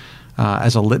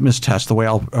as a litmus test, the way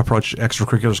I'll approach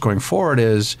extracurriculars going forward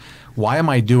is, why am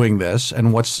I doing this,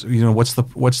 and what's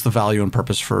the value and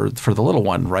purpose for the little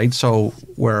one, right? So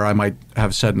where I might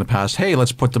have said in the past, hey,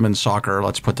 let's put them in soccer,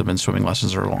 let's put them in swimming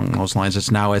lessons, or along those lines. It's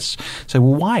say,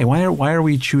 well, why are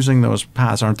we choosing those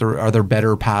paths? Are there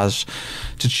better paths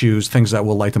to choose, things that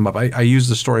will light them up? I used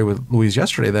the story with Louise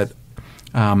yesterday that.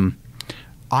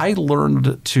 I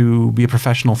learned to be a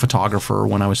professional photographer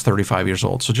when I was 35 years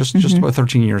old, so just about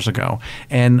 13 years ago.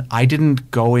 And I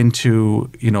didn't go into,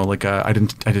 I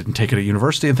didn't take it at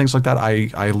university and things like that.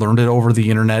 I learned it over the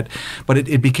internet, but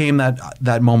it became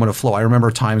that moment of flow. I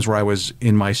remember times where I was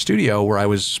in my studio where I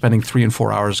was spending 3 and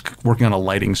 4 hours working on a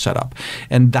lighting setup,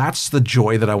 and that's the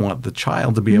joy that I want the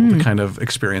child to be able to kind of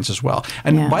experience as well.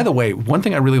 And by the way, one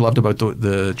thing I really loved about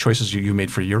the choices you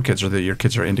made for your kids, or that your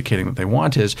kids are indicating that they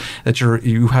want, is that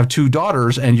you have 2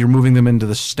 daughters and you're moving them into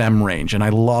the STEM range. And I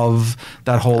love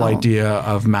that whole idea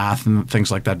of math and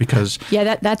things like that, because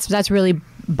that's really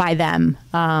by them.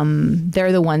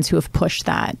 They're the ones who have pushed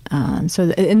that. And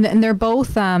they're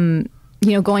both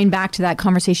going back to that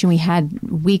conversation we had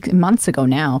months ago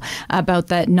now about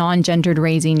that non-gendered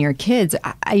raising your kids.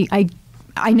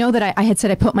 I know that I had said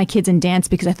I put my kids in dance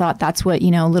because I thought that's what,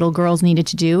 little girls needed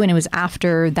to do. And it was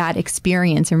after that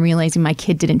experience and realizing my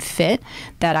kid didn't fit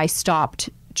that I stopped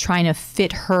trying to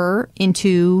fit her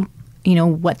into,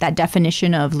 what that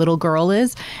definition of little girl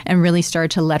is, and really started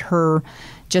to let her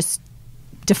just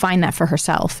define that for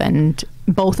herself. And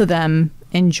both of them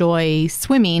enjoy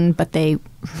swimming, but they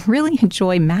really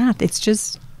enjoy math. It's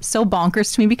just so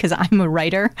bonkers to me because I'm a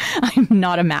writer. I'm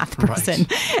not a math person.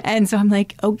 Right. And so I'm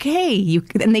like, okay,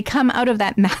 and they come out of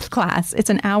that math class. It's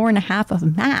an hour and a half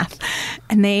of math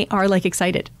and they are like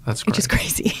excited. That's great. Which is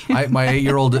crazy. My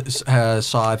 8-year-old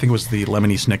saw, I think it was the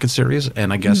Lemony Snicket series,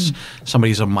 and I guess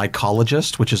somebody's a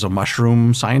mycologist, which is a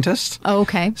mushroom scientist. Oh,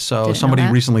 okay. So somebody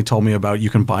recently told me about, you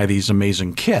can buy these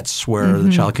amazing kits where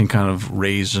the child can kind of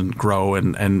raise and grow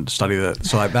and study that.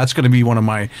 So that's going to be one of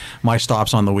my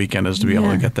stops on the weekend, is to be able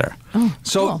to get there. Oh,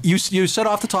 so cool. you said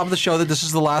off the top of the show that this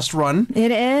is the last run.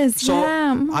 It is. So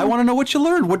I want to know what you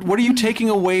learned. What are you taking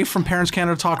away from Parents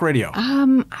Canada Talk Radio?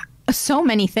 So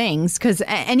many things, because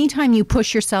anytime you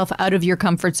push yourself out of your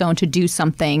comfort zone to do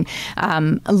something,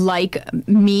 like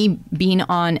me being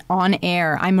on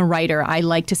air, I'm a writer. I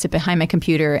like to sit behind my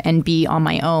computer and be on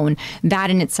my own. That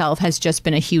in itself has just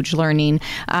been a huge learning.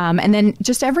 And then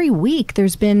just every week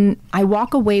I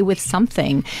walk away with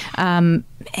something.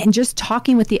 And just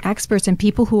talking with the experts and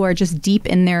people who are just deep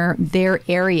in their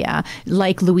area,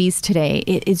 like Louise today,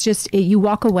 it's just, you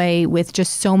walk away with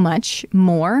just so much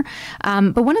more.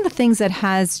 But one of the things that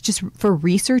has, just for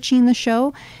researching the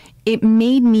show, it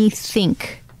made me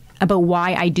think about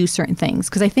why I do certain things.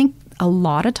 Because I think a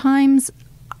lot of times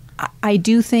I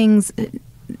do things,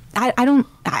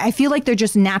 I feel like they're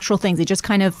just natural things. They just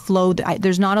kind of flow.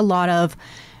 There's not a lot of,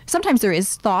 sometimes there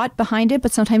is thought behind it,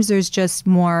 but sometimes there's just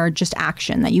more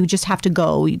action that you just have to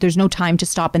go. There's no time to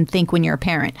stop and think when you're a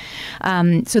parent.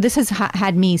 So this has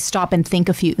had me stop and think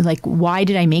why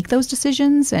did I make those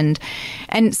decisions? And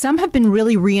some have been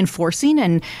really reinforcing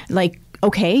and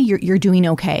okay, you're doing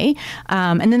okay.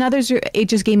 And then others, it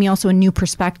just gave me also a new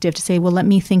perspective to say, well, let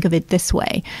me think of it this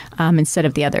way instead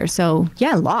of the other. So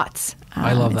yeah, lots.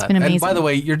 I love that. It's been amazing. And by the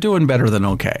way, you're doing better than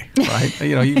okay, right?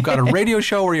 You've got a radio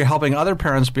show where you're helping other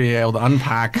parents be able to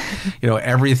unpack,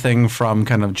 everything from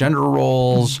kind of gender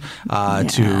roles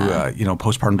to,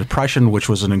 postpartum depression, which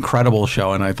was an incredible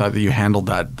show. And I thought that you handled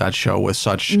that show with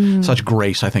such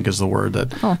grace, I think is the word.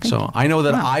 So I know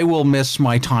that I will miss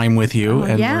my time with you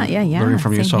and learning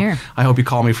from you. Same So here. I hope you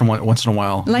call me from once in a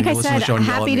while. Like I said,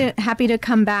 happy to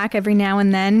come back every now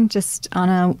and then, just on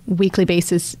a weekly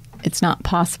basis. It's not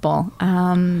possible.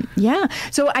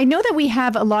 So I know that we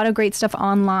have a lot of great stuff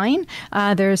online.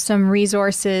 There's some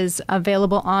resources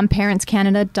available on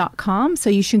parentscanada.com,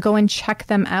 so you should go and check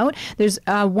them out. There's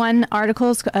one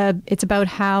article. It's about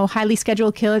how highly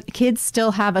scheduled kids can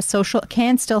still have a social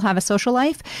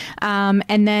life,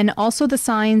 and then also the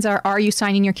signs are you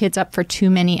signing your kids up for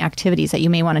too many activities that you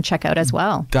may want to check out as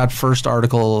well. That first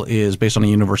article is based on a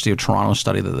University of Toronto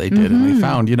study that they did, and they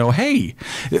found,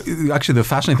 actually the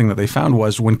fascinating thing that they found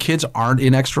was when kids aren't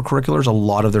in extracurriculars, a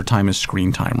lot of their time is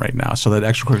screen time right now. So that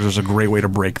extracurriculars is a great way to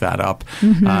break that up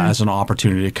as an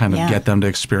opportunity to kind of get them to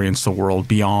experience the world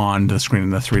beyond the screen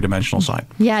and the three-dimensional side.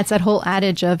 Yeah, it's that whole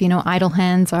adage of, idle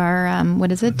hands are, what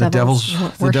is it? The devil's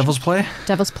play?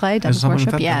 Devil's play, devil's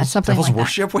worship. Like something devil's like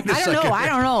worship? That. Wait a second. I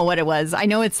don't know what it was. I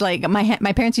know it's like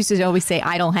my parents used to always say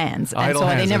idle hands. And idle so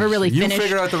hands. they never really finished You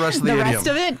figure out the rest of the rest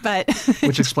of it, but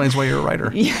which explains why you're a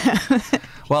writer. Yeah.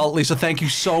 Well, Lisa, thank you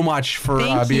so much for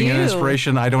being you. an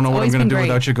inspiration. I don't know what I'm going to do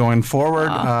without you going forward.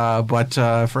 But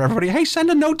for everybody, hey, send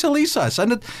a note to Lisa.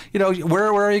 Send it,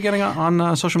 where are you getting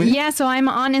on social media? Yeah, so I'm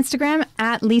on Instagram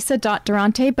at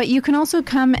lisa.durante, but you can also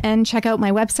come and check out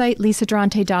my website,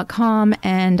 lisadurante.com.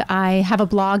 And I have a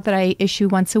blog that I issue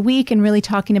once a week and really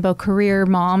talking about career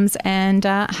moms and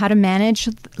how to manage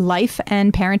life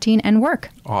and parenting and work.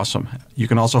 Awesome. You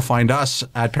can also find us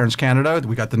at Parents Canada.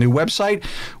 We got the new website.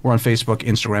 We're on Facebook,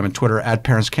 Instagram, and Twitter at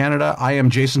Parents Canada. I am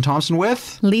Jason Thompson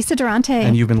with Lisa Durante.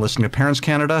 And you've been listening to Parents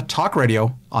Canada Talk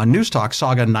Radio on News Talk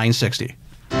Saga 960.